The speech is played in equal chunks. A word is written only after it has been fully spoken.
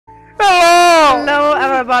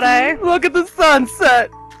everybody. Look at the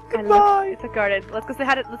sunset. Goodbye. It's a garden. Let's go say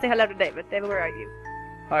hi. Let's say hello to David. David, where are you?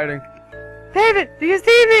 Hiding. David, do you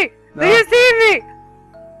see me? No. Do you see me?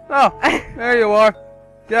 Oh, there you are.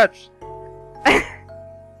 Catch.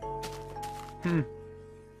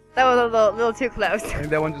 That was a little too close. I think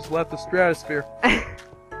that one just left the stratosphere.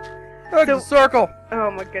 Look, it's a circle.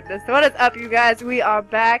 Oh my goodness. So what is up, you guys? We are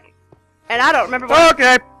back. And I don't remember what...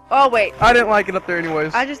 Okay. Oh, wait. I didn't like it up there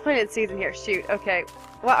anyways. I just planted seeds in here. Shoot. Okay.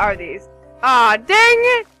 What are these? Aw, dang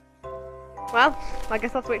it! Well, I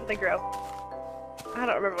guess I'll have to wait till they grow. I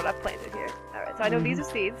don't remember what I've planted here. Alright, so I know these are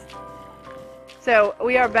seeds. So,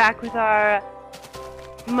 we are back with our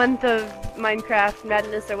month of Minecraft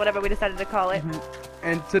madness, or whatever we decided to call it.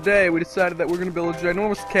 And today we decided that we're going to build a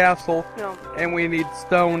ginormous castle, and we need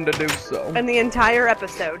stone to do so. And the entire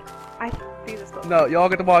episode. No, y'all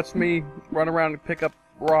get to watch me run around and pick up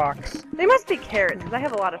rocks. They must be carrots, because I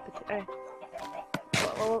have a lot of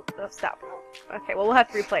well, stop. Okay, well, we'll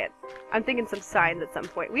have to replant. I'm thinking some signs at some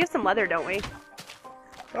point. We have some leather, don't we?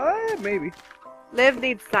 Maybe. Liv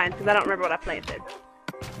needs signs, because I don't remember what I planted.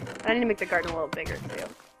 I need to make the garden a little bigger, too.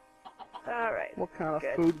 Alright. What kind of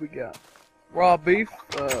food we got? Raw beef.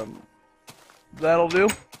 That'll do.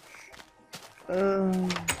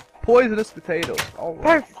 Poisonous potatoes.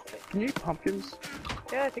 Alright. Perfect. Can you eat pumpkins?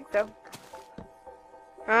 Yeah, I think so.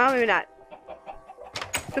 Oh, maybe not.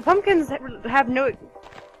 The pumpkins have no,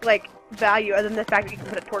 like, value other than the fact that you can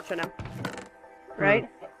put a torch in them. Right?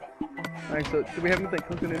 Alright, so do we have anything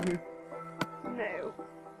cooking in here? No.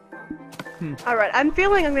 Alright, I'm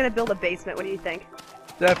feeling I'm gonna build a basement. What do you think?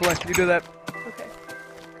 Definitely. You do that. Okay.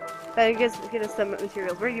 That get us some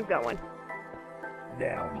materials. Where are you going?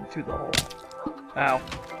 Down to the hole. Ow.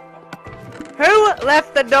 Who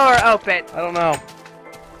left the door open? I don't know.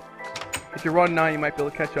 If you run now, you might be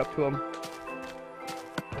able to catch up to him.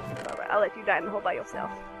 Alright, I'll let you die in the hole by yourself.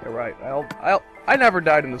 You're right. I never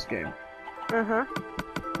died in this game. Uh-huh.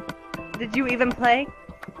 Did you even play?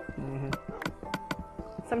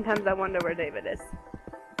 Sometimes I wonder where David is.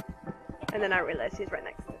 And then I realize he's right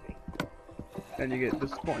next to me. And you get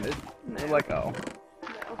disappointed. No. You're like, oh. No.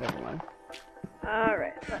 Never mind.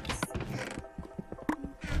 Alright, let's see.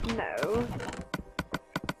 No.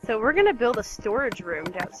 So we're gonna build a storage room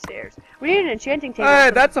downstairs. We need an enchanting table. Hey,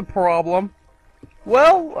 that's a problem.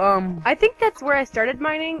 Well, I think that's where I started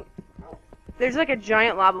mining. There's like a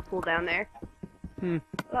giant lava pool down there.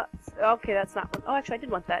 Okay, that's not one. Oh, actually, I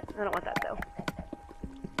did want that. I don't want that, though.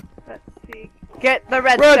 Let's see. Get the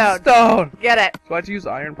redstone! Redstone! Get it! So I have to use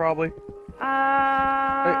iron, probably?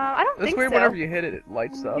 I don't think so. This way, whenever you hit it, it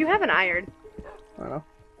lights up. You have an iron. I know.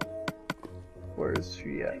 Where is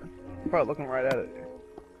she at? Probably looking right at it.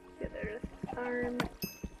 Yeah, there it is. Iron.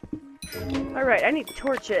 Alright, I need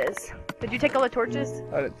torches. Did you take all the torches?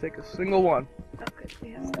 I didn't take a single one. Oh, good.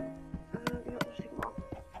 We have some. You know, just take them all.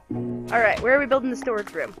 Alright, where are we building the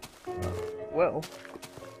storage room? Well.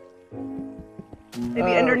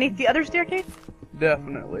 Maybe underneath the other staircase?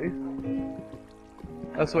 Definitely.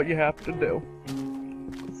 That's what you have to do.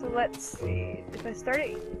 So let's see. If I start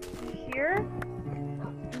it here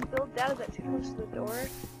and build down, is that too close to the door?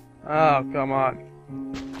 Oh, come on.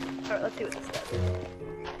 Alright, let's see what this does.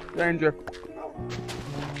 Danger.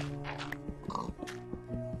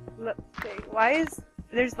 Let's see. Why is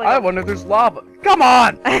there's like I wonder if there's lava. Come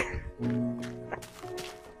on!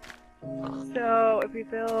 So if we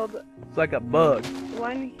build It's like a bug.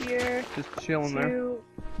 one here, Just chilling there.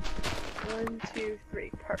 1, 2,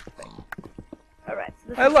 3, perfect. Alright, so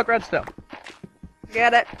this Hey, look, redstone.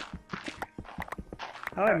 get it.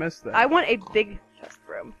 How did I miss that? I want a big chest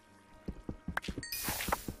room.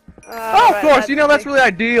 Oh, of course, you know, that's really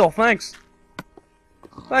ideal. Thanks.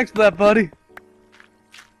 Thanks for that, buddy.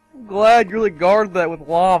 I'm glad you really guarded that with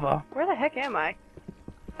lava. Where the heck am I?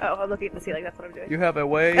 Oh, I'm looking at the ceiling, that's what I'm doing. You have a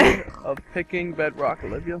way of picking bedrock,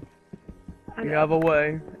 Olivia. You have a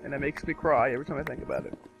way, and it makes me cry every time I think about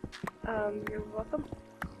it. You're welcome.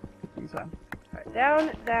 Anytime. Alright,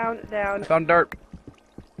 down, down, down. I found dirt.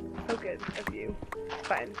 So good of you.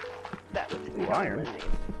 Fine. That would be iron.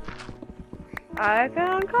 I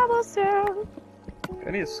found cobblestone! I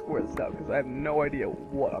need to square this out because I have no idea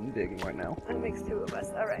what I'm digging right now. That makes two of us.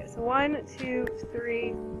 Alright, so 1, 2,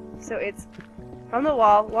 3. So it's from the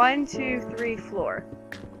wall, 1, 2, 3, floor.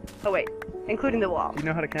 Oh wait, including the wall. Do you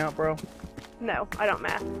know how to count, bro? No, I don't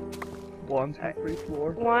math. 1, 2, 3,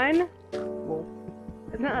 floor. 1. Well,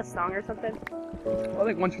 Isn't that a song or something? I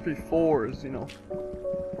think 1, 2, 3, 4 is, you know,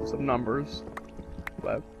 some numbers.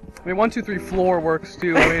 But I mean, 1, 2, 3, floor works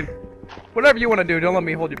too. I mean, whatever you want to do, don't let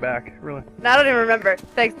me hold you back, really. No, I don't even remember.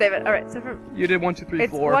 Thanks, David. Alright, so from... You did 1, 2, 3,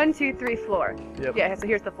 it's floor. 1, 2, 3, floor. Yep. Yeah, so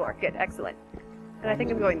here's the floor. Good, excellent. And I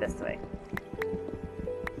think I'm going this way.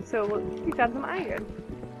 So we found some iron.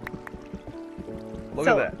 Look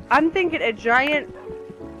at that. I'm thinking a giant.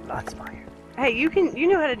 That's fire. Hey, you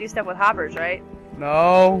know how to do stuff with hoppers, right?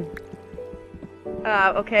 No.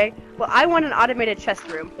 Okay. Well, I want an automated chest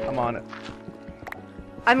room. I'm on it.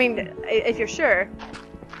 I mean, if you're sure.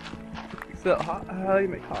 So, how do you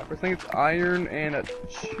make hoppers? I think it's iron and a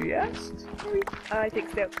chest? I think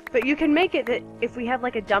so. But you can make it that if we have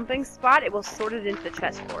like a dumping spot, it will sort it into the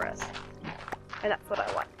chest for us. And that's what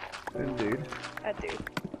I want. Indeed. I do.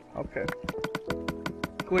 Okay.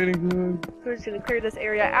 Cleaning good. So we're just gonna clear this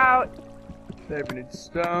area out. There we need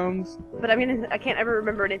stones. But I mean, I can't ever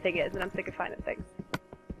remember what anything is, and I'm sick of finding things.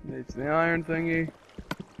 Needs the iron thingy.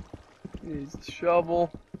 Needs the shovel.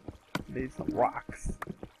 Needs some rocks.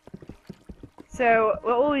 So,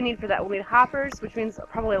 what will we need for that? We'll need hoppers, which means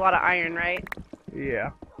probably a lot of iron, right?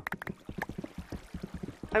 Yeah.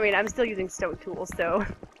 I mean, I'm still using stone tools, so...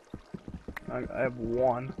 I have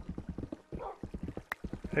one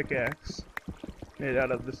pickaxe made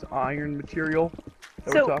out of this iron material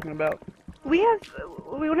that we're talking about. We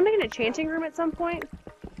want to make an enchanting room at some point?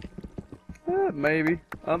 Maybe.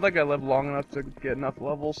 I don't think I live long enough to get enough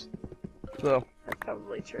levels. So. That's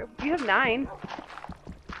probably true. You have 9.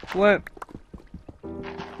 Flint.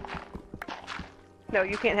 No,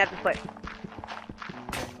 you can't have the flint.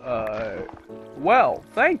 Well,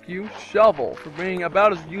 thank you, shovel, for being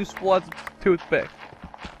about as useful as a toothpick.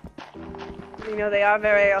 You know, they are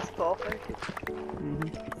very useful.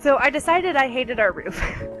 So, I decided I hated our roof.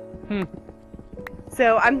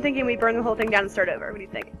 So, I'm thinking we burn the whole thing down and start over. What do you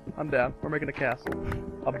think? I'm down. We're making a castle.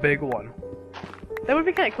 A big one. That would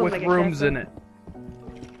be kind of cool. With rooms in it.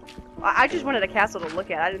 I just wanted a castle to look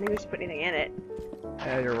at. I didn't think we should put anything in it.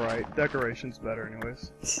 Yeah, you're right. Decoration's better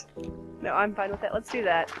anyways. No, I'm fine with that. Let's do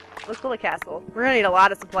that. Let's build a castle. We're gonna need a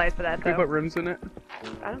lot of supplies for that, Can though. we put rooms in it?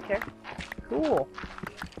 I don't care. Cool.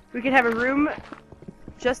 We could have a room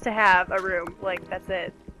just to have a room. Like, that's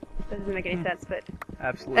it. That doesn't make any sense, but...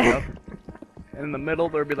 Absolutely. Yep. And in the middle,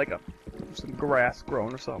 there'd be like some grass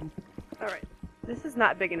growing or something. Alright. This is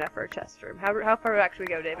not big enough for a chest room. How far back should we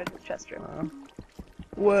go, David, with chest room?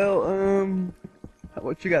 What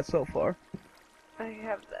you got so far? I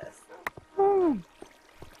have this.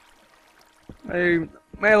 Maybe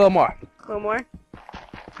a little more. A little more?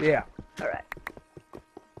 Yeah. Alright.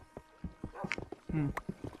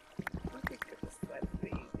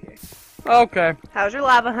 Okay. How's your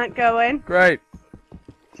lava hunt going? Great.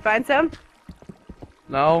 Did you find some?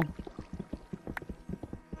 No.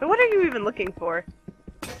 But what are you even looking for?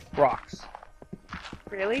 Rocks.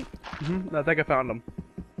 Really? I think I found them.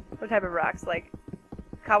 What type of rocks? Like,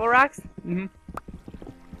 cobble rocks?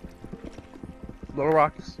 Little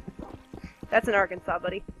rocks. That's in Arkansas,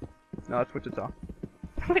 buddy. No, it's Wichita.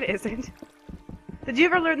 No, it isn't. Did you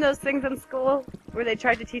ever learn those things in school? Where they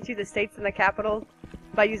tried to teach you the states and the capitals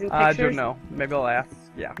by using pictures? I don't know. Maybe I'll ask.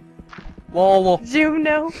 Yeah. LOL. Did you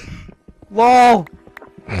know? LOL!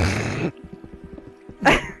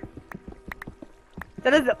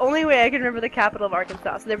 That is the only way I can remember the capital of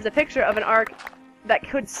Arkansas. So there was a picture of an ark that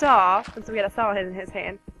could saw, and so we had a saw in his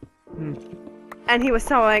hand. And he was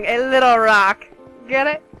sawing a little rock. Get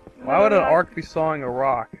it? Why would an ark be sawing a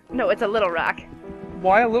rock? No, it's a little rock.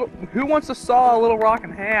 Why a little? Who wants to saw a little rock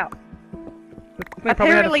in half?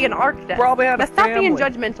 Apparently an ark does. Probably had a Now stop being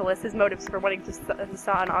family. judgmental as his motives for wanting to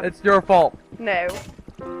saw an ark. It's your fault. No.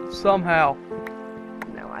 Somehow.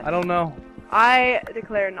 No, I don't know. I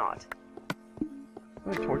declare not.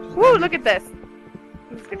 Torches. Woo, look at this.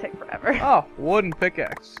 This is gonna take forever. Oh, wooden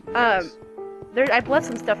pickaxe. Nice. I've left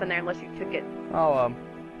some stuff in there unless you took it. Oh,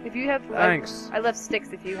 If you have... thanks. I left sticks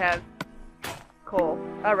if you have coal.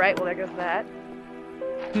 Alright, well there goes that.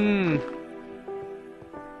 I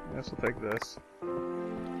guess I'll take this.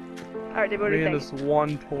 Alright, David, what do you Me and think? this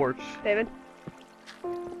one torch. David?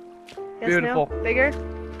 Yes, Beautiful. No? Bigger?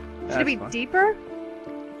 Should it be fine. deeper?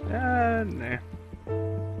 Nah.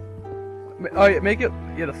 Oh, yeah, make it,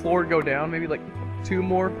 the floor go down, maybe like 2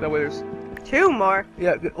 more, that way there's... 2 more?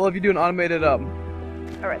 Yeah, well if you do an automated,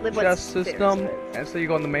 Alright, live chest system, and so you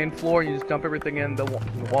go on the main floor and you just dump everything in, the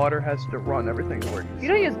water has to run everything where You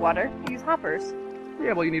don't use water, you use hoppers.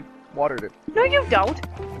 Yeah, well you need water to... No, you don't!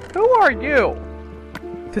 Who are you?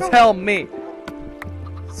 To tell me?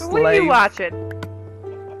 What are you watching?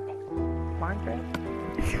 Minecraft?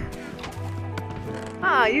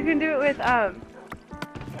 Ah, you can do it with,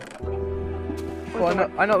 Well,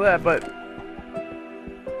 I know that, but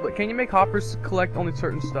can you make hoppers collect only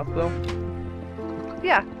certain stuff, though?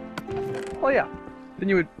 Yeah. Well, yeah. Then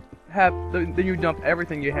you would dump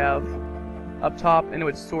everything you have up top, and it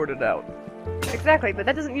would sort it out. Exactly, but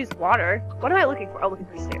that doesn't use water. What am I looking for? Oh, looking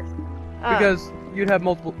for stairs. Because you'd have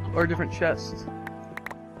multiple or different chests.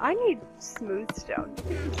 I need smooth stone.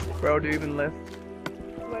 Bro, do you even lift?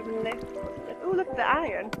 Do I even lift? Ooh, look at the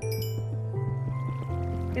iron.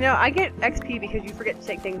 You know, I get XP because you forget to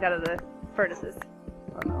take things out of the furnaces.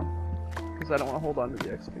 I know. Because I don't want to hold on to the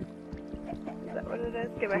XP. Is that what it is?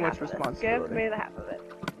 Give Too me much half of this. responsibility. Give me the half of it.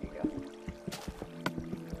 Here you go.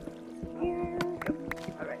 Here. Go.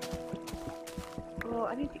 Alright. Well,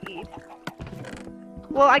 I need to eat.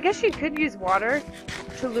 Well, I guess you could use water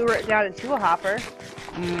to lure it down into a hopper.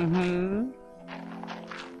 Mm-hmm.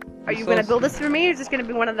 Are you gonna build this for me, or is this gonna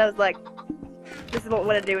be one of those, like, this is what I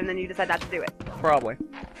want to do, and then you decide not to do it? Probably.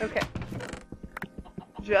 Okay.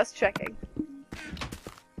 Just checking.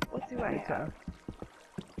 What do I have?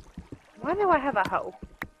 Why do I have a hoe?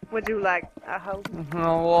 Would you like a hoe?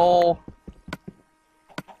 Oh,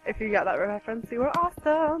 If you got that reference, you were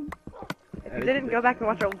awesome. If you didn't, go back and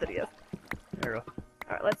watch our old videos. there you go.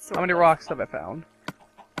 Alright, let's sort How many this. rocks have I found?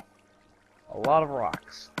 A lot of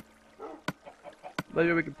rocks.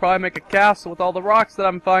 Maybe we could probably make a castle with all the rocks that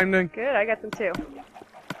I'm finding. Good, I got them too.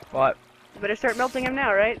 But You better start melting them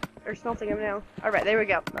now, right? Or smelting them now. Alright, there we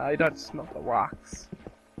go. no, you don't smell the rocks.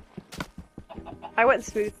 I went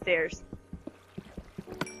smooth stairs.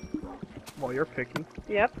 Well, you're picky.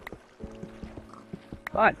 Yep.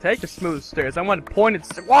 Fine, take the smooth stairs. I want pointed.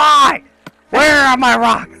 Why? Where are my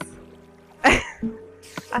rocks?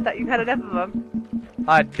 I thought you had enough of them.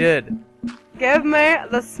 I did. Give me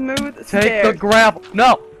the smooth Take stairs. the gravel.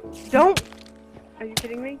 No, Don't! Are you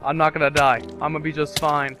kidding me? I'm not gonna die. I'm gonna be just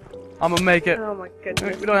fine. I'm gonna make it. Oh my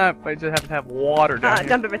goodness. We don't have. I just have to have water down here.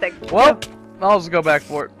 Dump everything. Well, I'll just go back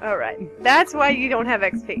for it. Alright. That's why you don't have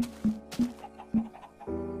XP.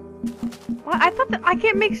 What? I thought that I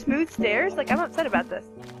can't make smooth stairs? Like, I'm upset about this.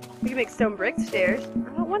 We can make stone brick stairs.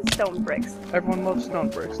 I don't want stone bricks. Everyone loves stone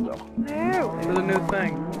bricks, though. No. It's a new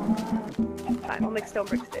thing. Fine, we'll make stone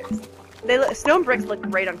brick stairs. Stone bricks look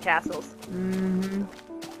great on castles. Mm-hmm.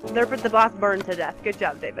 The boss burned to death. Good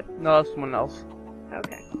job, David. No, that's someone else.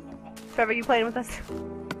 Okay. Trevor, you playing with us?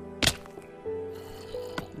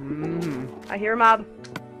 Mm-hmm. I hear a mob.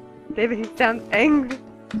 David, he sounds angry.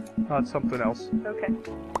 Oh, it's something else. Okay.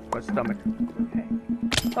 My stomach. Okay.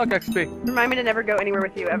 Look, XP. Remind me to never go anywhere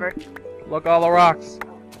with you ever. Look, all the rocks.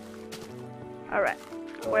 Alright.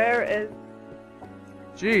 Where is...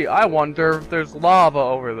 Gee, I wonder if there's lava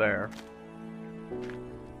over there.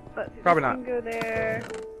 Let's see, Probably this not. can go there.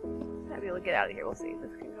 Might be able to get out of here. We'll see.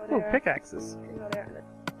 This can go Oh, there. pickaxes. Can go there.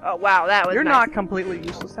 Oh, wow. That was You're nice. not completely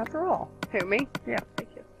useless after all. Who, me? Yeah. Thank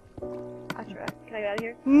you. I tried. Can I get out of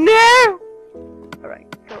here? No!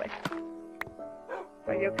 Alright, go away.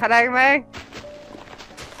 Are you kidding me?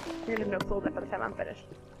 You're gonna have no clothes by the time I'm finished.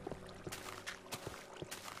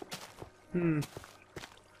 Hmm.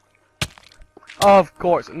 Of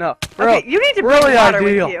course. No. Bro, Okay, you need to bring really water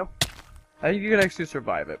ideal. with you. I think you can actually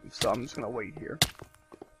survive it, so I'm just gonna wait here.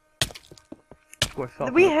 Oh, I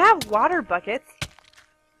felt We it. have water buckets.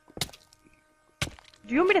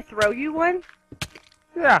 Do you want me to throw you one?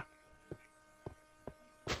 Yeah.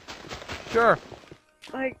 Sure.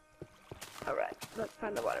 Like, alright, let's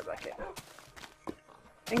find the water bucket.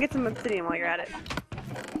 And get some obsidian while you're at it.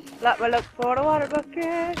 Let me look for the water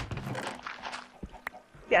bucket.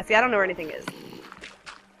 Yeah, see, I don't know where anything is.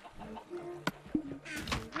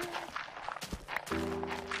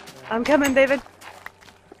 I'm coming, David.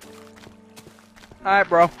 Alright,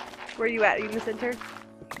 bro. Where are you at? Are you in the center?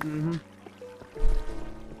 Mm-hmm.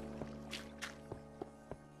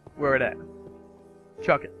 Where it at?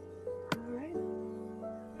 Chuck it. Alright.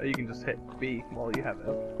 Or you can just hit B while you have it.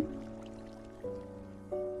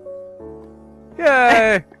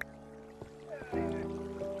 Yay!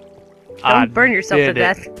 Don't burn yourself to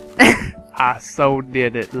death. I so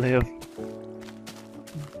did it, Liv.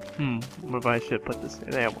 What if I should put this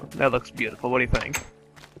in there? That looks beautiful. What do you think?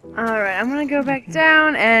 Alright, I'm gonna go back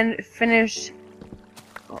down and finish...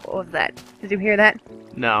 What was that? Did you hear that?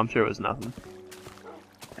 No, I'm sure it was nothing.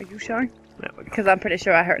 Are you sure? There we go. Because I'm pretty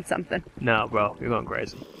sure I heard something. No, bro, you're going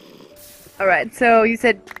crazy. Alright, so you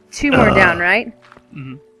said 2 more down, right?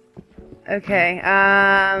 Mm-hmm. Okay,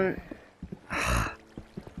 I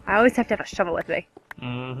always have to have a shovel with me.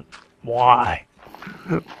 Why?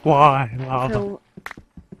 Why, lava? So,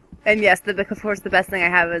 and yes, of course, the best thing I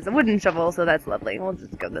have is a wooden shovel, so that's lovely. We'll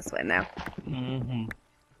just go this way now.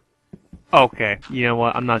 Okay, you know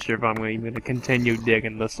what? I'm not sure if I'm even going to continue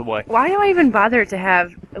digging this way. Why do I even bother to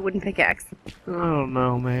have a wooden pickaxe? I don't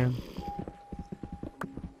know, man.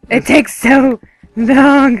 It takes so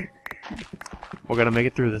long! We're gonna make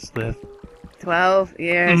it through this, Liv. 12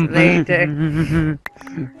 years later.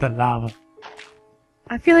 The lava.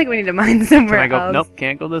 I feel like we need to mine somewhere Can I go? else. Nope,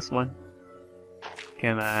 can't go this one.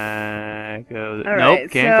 Can I go? All Nope,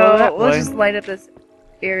 right, can't go that we'll way. just light up this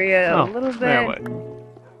area a little There bit. way.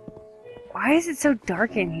 Why is it so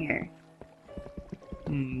dark in here?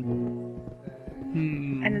 And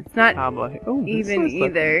it's not How about even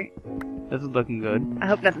either. This is looking good. I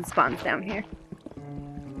hope nothing spawns down here.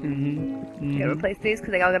 Gotta replace these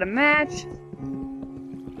because they all gotta match.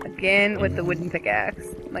 Again with the wooden pickaxe.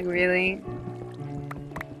 Like, really?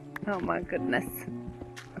 Oh my goodness.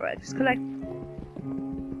 Alright, just collect.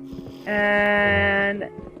 And...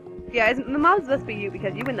 yeah, the mobs must be you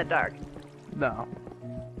because you in the dark. No.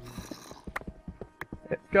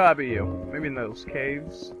 It's gotta be you. Maybe in those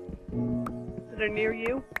caves. That are near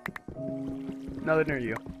you? No, they're near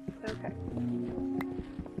you. Okay.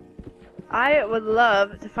 I would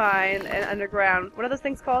love to find an underground... what are those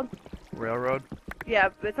things called? Railroad. Yeah,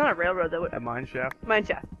 but it's not a railroad though. A mine shaft. Mine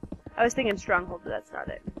shaft. I was thinking stronghold, but that's not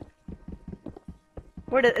it.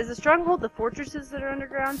 Is the stronghold the fortresses that are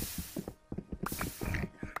underground?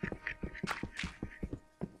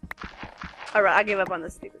 Alright, I gave up on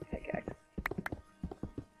this stupid pickaxe.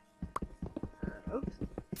 Oops.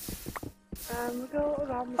 Go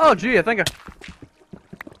around the... Oh, gee, I think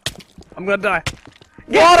I'm gonna die.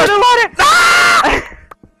 Get to the water! Ah!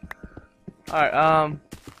 Alright,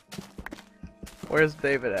 where's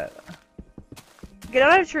David at? Get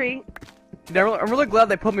out of the tree. Yeah, I'm really glad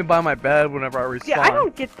they put me by my bed whenever I respawn. Yeah, I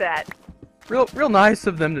don't get that. Real nice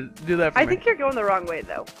of them to do that for me. I think you're going the wrong way,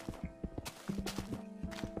 though.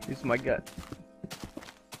 Use my gut.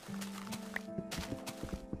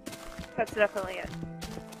 That's definitely it.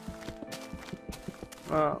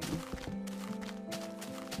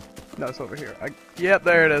 No, it's over here. Yep,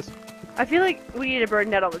 there it is. I feel like we need to burn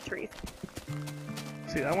down all the trees.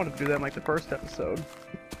 See, I wanted to do that in like the first episode.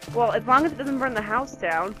 Well, as long as it doesn't burn the house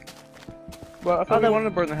down. Well, I thought we wanted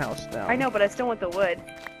to burn the house down. I know, but I still want the wood.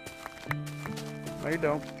 No, you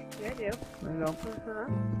don't. Yeah, I do. No, you don't. Uh-huh.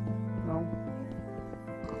 No.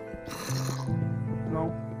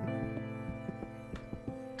 No.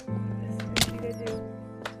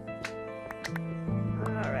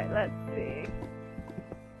 Alright, let's see.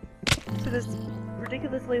 So this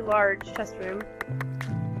ridiculously large chest room.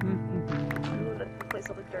 Ooh, let's replace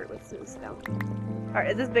all the dirt with some stone.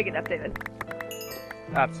 Alright, is this big enough, David?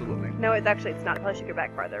 Absolutely. No, it's not. Probably should go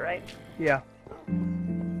back farther, right? Yeah.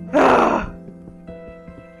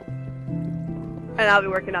 And I'll be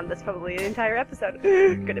working on this probably an entire episode.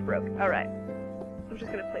 Good, it broke. Alright. I'm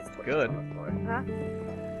just gonna place torches Good. on the floor. Huh?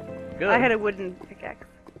 Good. I had a wooden pickaxe.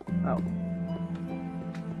 Oh.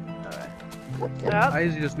 Alright. I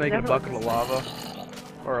usually just make a bucket of lava.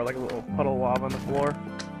 Or like a little puddle of lava on the floor.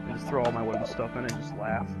 And just throw all my wooden stuff in it and just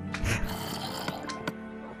laugh.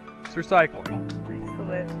 It's recycling.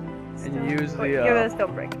 Excellent. And you use Wait, give it a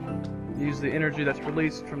stone brick. you use the energy that's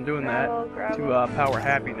released from doing Gravel, that gravel. to power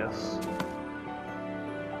happiness.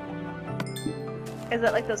 Is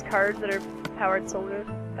that like those cars that are powered by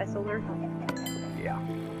solar? Yeah.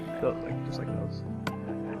 Those, just like those.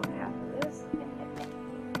 Half of this.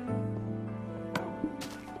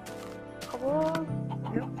 Couple.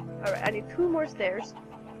 Nope. Alright, I need 2 more stairs.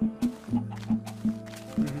 Oh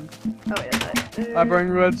wait, that's it. I bring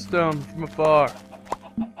redstone from afar.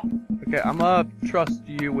 Okay, I'm gonna trust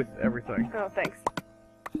you with everything. Oh, thanks.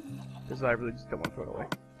 Because I really just don't want to throw it away.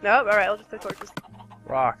 Nope, alright, I'll just take torches.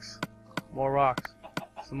 Rocks. More rocks.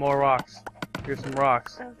 Some more rocks. Here's some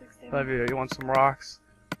rocks. Oh, thanks, David. Love you. You want some rocks?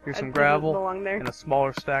 Here's some It doesn't gravel belong there. and a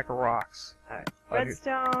smaller stack of rocks. Alright. Oh,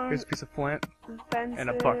 Redstone. Here's a piece of flint Fences, and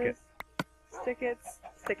a bucket. Stickets.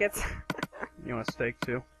 You want a steak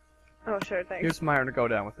too? Oh, sure, thanks. Here's some iron to go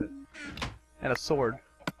down with it. And a sword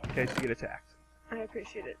in case you get attacked. I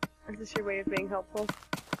appreciate it. Is this your way of being helpful?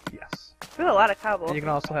 Yes. We have a lot of cobble. And you can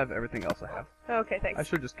also have everything else I have. Okay, thanks. I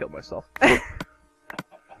should just kill myself.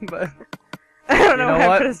 But I don't know know why I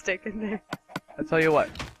what? put a stick in there. I tell you what,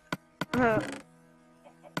 Uh,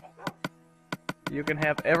 you can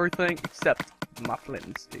have everything except my flint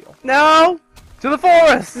and steel. no! To the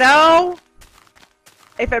forest! No!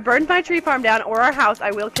 If it burns my tree farm down or our house,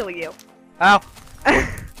 I will kill you. Ow!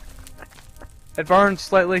 It burns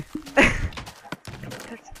slightly. Touch the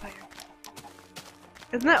fire.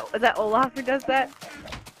 Is that Olaf who does that?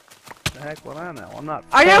 The heck would I know? I'm not.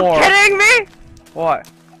 Are you kidding me? What?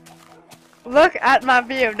 Look at my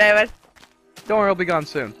view, David. Don't worry, I'll be gone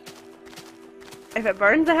soon. If it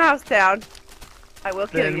burns the house down, I will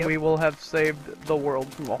kill Then you. we will have saved the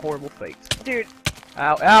world from a horrible fate. Dude.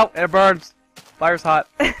 Ow, ow, it burns. Fire's hot.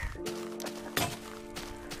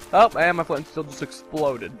 Oh, and my flint still just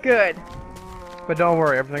exploded. Good. But don't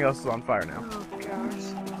worry, everything else is on fire now. Oh gosh.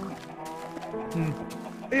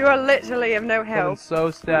 You are literally of no Something help.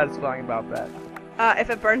 so satisfying about that. If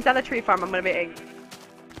it burns down the tree farm, I'm gonna be angry.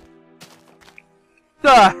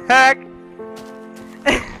 The heck?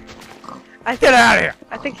 Get out of here!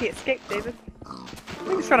 I think he escaped, David. I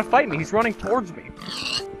think he's trying to fight me. He's running towards me.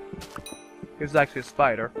 He was actually a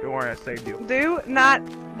spider. Don't worry, I saved you. Do not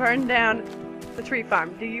burn down the tree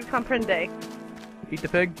farm. Do you comprende? Eat the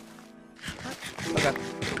pig? Okay.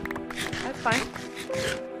 That's fine.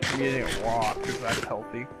 I'm eating it raw because that's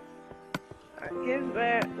healthy. Alright, give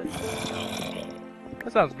that.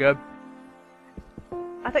 That sounds good.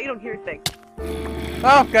 I thought you don't hear things.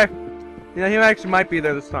 Oh, okay. Yeah, he actually might be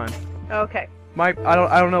there this time. Okay. I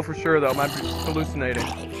don't know for sure though. Might be hallucinating.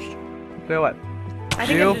 Say what? I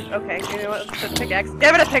think You? it's just, okay. You know what? Let's put a pickaxe.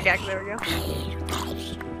 Give it a pickaxe. There we go.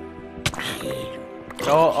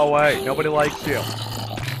 Go away. Nobody likes you.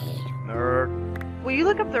 Nerd. Will you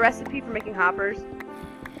look up the recipe for making hoppers?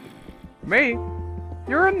 Me?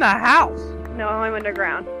 You're in the house. No, I'm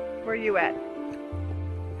underground. Where are you at?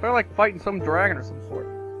 They're like fighting some dragon or some sort.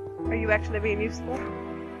 Are you actually being useful?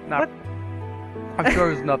 Nah. I'm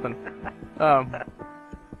sure there's nothing. I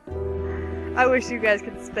wish you guys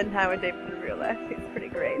could spend time with David in real life. It's pretty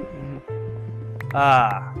great.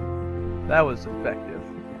 Ah, that was effective.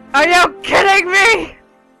 Are you kidding me?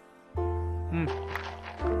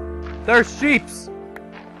 They're sheeps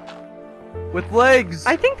with legs.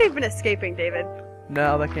 I think they've been escaping, David.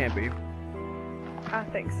 No, that can't be. I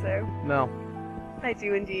think so. No, I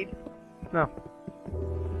do indeed. no.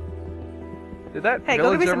 Did that Hey,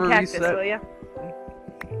 go give village me some ever cactus, reset? will ya?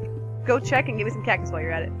 Go check and give me some cactus while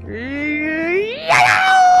you're at it.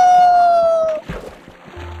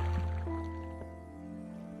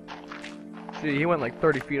 Gee, he went like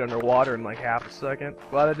 30 feet underwater in like half a second.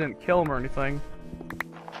 Well, that didn't kill him or anything.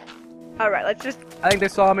 Alright, let's just... I think they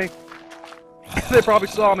saw me. They probably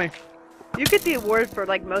saw me. You get the award for,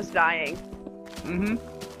 like, most dying. Mm-hmm.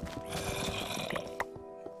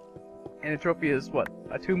 And the trophy is, what,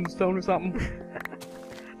 a tombstone or something?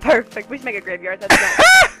 Perfect. We should make a graveyard.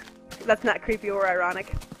 That's not creepy or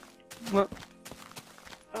ironic. What?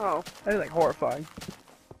 Oh. That is like horrifying.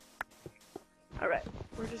 Alright.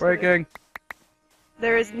 We're just Breaking.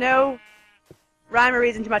 There is no rhyme or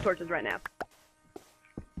reason to my torches right now.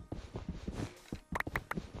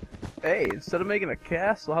 Hey, instead of making a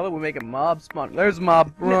castle, how about we make a mob spawn? There's a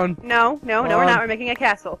mob. Run. No, we're not. We're making a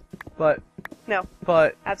castle. But. No.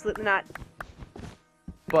 But. Absolutely not.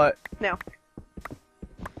 But. No.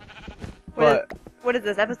 But. What is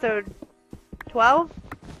this, episode 12?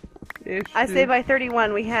 I say by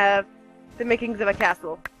 31 we have the makings of a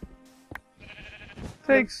castle.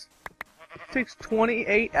 Takes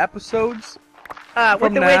 28 episodes.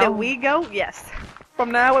 With the way that we go, yes.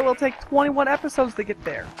 From now, it will take 21 episodes to get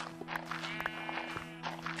there.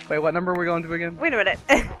 Wait, what number are we going to again? Wait a minute.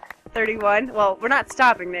 31. Well, we're not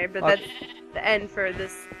stopping there, but that's the end for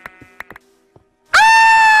this.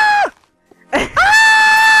 Ah!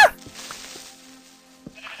 Ah!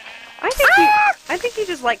 I think you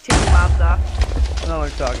just like taking mobs off. I don't know what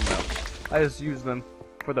you're talking about. I just use them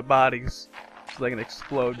for the bodies so they can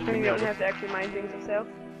explode. And you don't have to actually mind things yourself.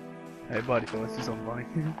 Hey, buddy, you want to see something funny?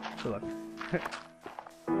 Good luck.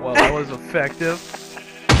 Well, that was effective.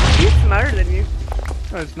 He's smarter than you.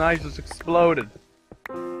 It's nice, just exploded.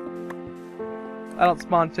 I don't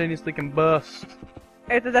spontaneously combust.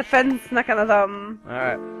 It's a defense mechanism.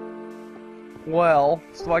 Alright. Well,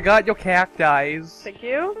 so I got your cacti. Thank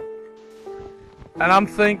you. And I'm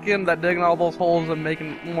thinking that digging all those holes and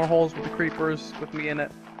making more holes with the creepers with me in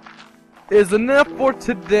it is enough for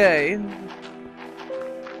today.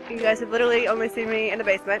 You guys have literally only seen me in the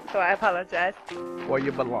basement, so I apologize. Where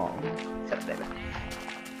you belong. Shut up, David.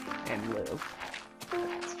 And live.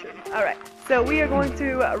 That's true. Alright, so we are going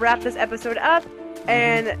to wrap this episode up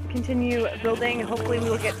and continue building. Hopefully we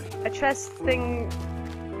will get a chest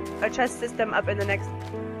system up in the next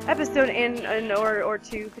episode in an hour or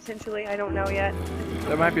two, potentially. I don't know yet.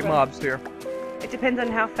 There might be mobs here. It depends on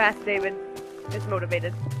how fast David is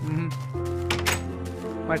motivated.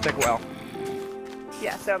 Might take a while.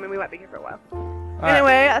 Yeah, so I mean we might be here for a while.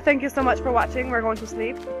 Anyway, thank you so much for watching. We're going to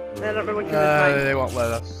sleep. I don't remember what you were They won't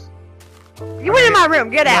let us. You went in my room,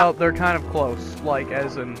 get out! Well, they're kind of close, like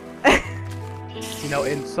as in, you know,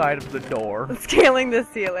 inside of the door. Scaling the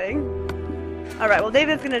ceiling. Alright, well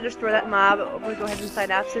David's gonna destroy that mob. We'll go ahead and sign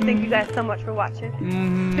off. So thank you guys so much for watching.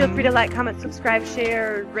 Feel free to like, comment, subscribe,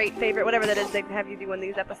 share, rate, favorite, whatever that is they have you do on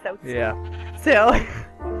these episodes. Yeah. So,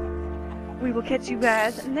 we will catch you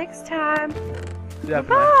guys next time.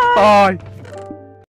 Definitely. Bye! Bye!